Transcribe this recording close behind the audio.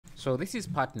So this is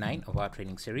part 9 of our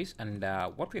training series, and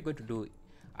what we're going to do,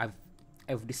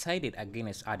 I've decided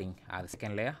against adding the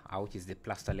second layer, which is the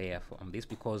plaster layer on this,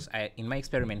 because in my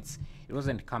experiments it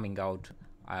wasn't coming out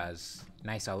as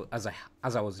nice as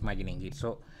I was imagining it.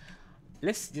 So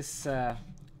let's just add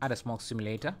a smoke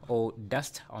simulator or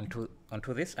dust onto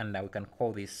this, and we can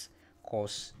call this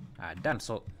course done.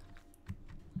 So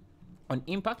on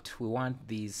impact, we want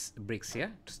these bricks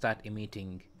here to start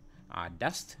emitting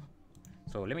dust.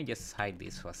 So let me just hide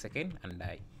this for a second, and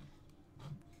I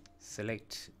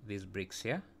select these bricks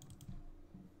here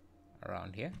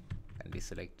around here, and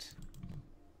deselect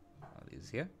all these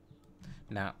here.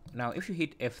 Now if you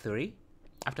hit F3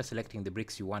 after selecting the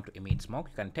bricks you want to emit smoke,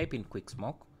 you can type in quick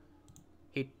smoke,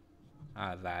 hit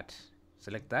that,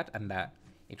 select that, and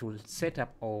it will set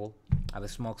up all the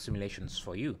smoke simulations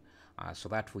for you, so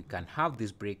that we can have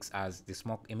these bricks as the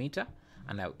smoke emitter,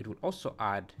 and it will also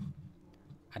add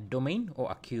a domain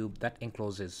or a cube that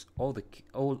encloses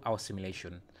all our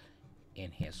simulation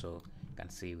in here. So you can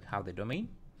see we have the domain,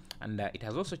 and it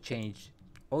has also changed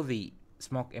all the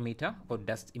smoke emitter or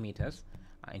dust emitters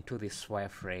into this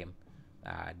wireframe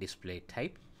display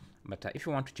type. But if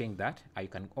you want to change that, you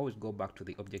can always go back to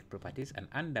the object properties, and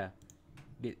under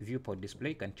the viewport display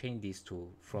you can change these to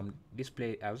from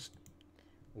display as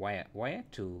wire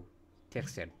to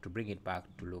textured, to bring it back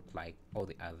to look like all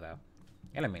the other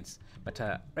elements. But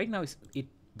right now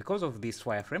because of this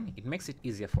wireframe, it makes it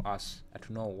easier for us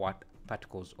to know what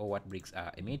particles or what bricks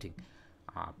are emitting.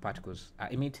 Particles are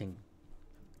emitting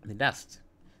the dust.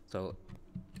 So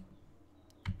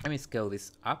let me scale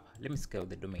this up. Let me scale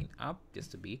the domain up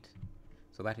just a bit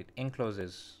so that it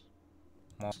encloses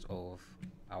most of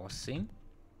our scene.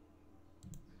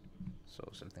 So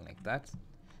something like that.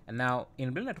 And now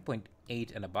in Blender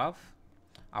 2.8 and above,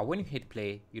 when you hit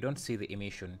play, you don't see the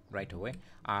emission right away.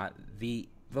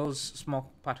 Those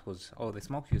smoke particles, or the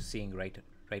smoke you're seeing right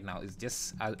now, is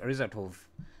just a result of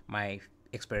my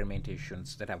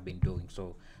experimentations that I've been doing.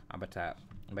 So but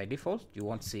by default you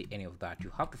won't see any of that.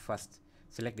 You have to first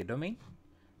select the domain,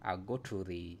 go to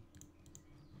the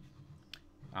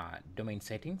domain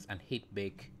settings and hit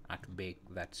bake to bake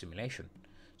that simulation.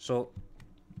 So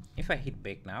if I hit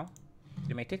bake now,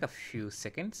 it may take a few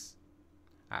seconds.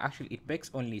 Actually it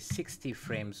bakes only 60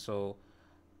 frames, so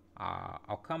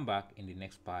I'll come back in the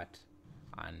next part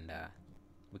and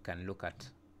we can look at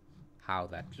how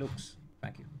that looks.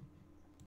 Thank you.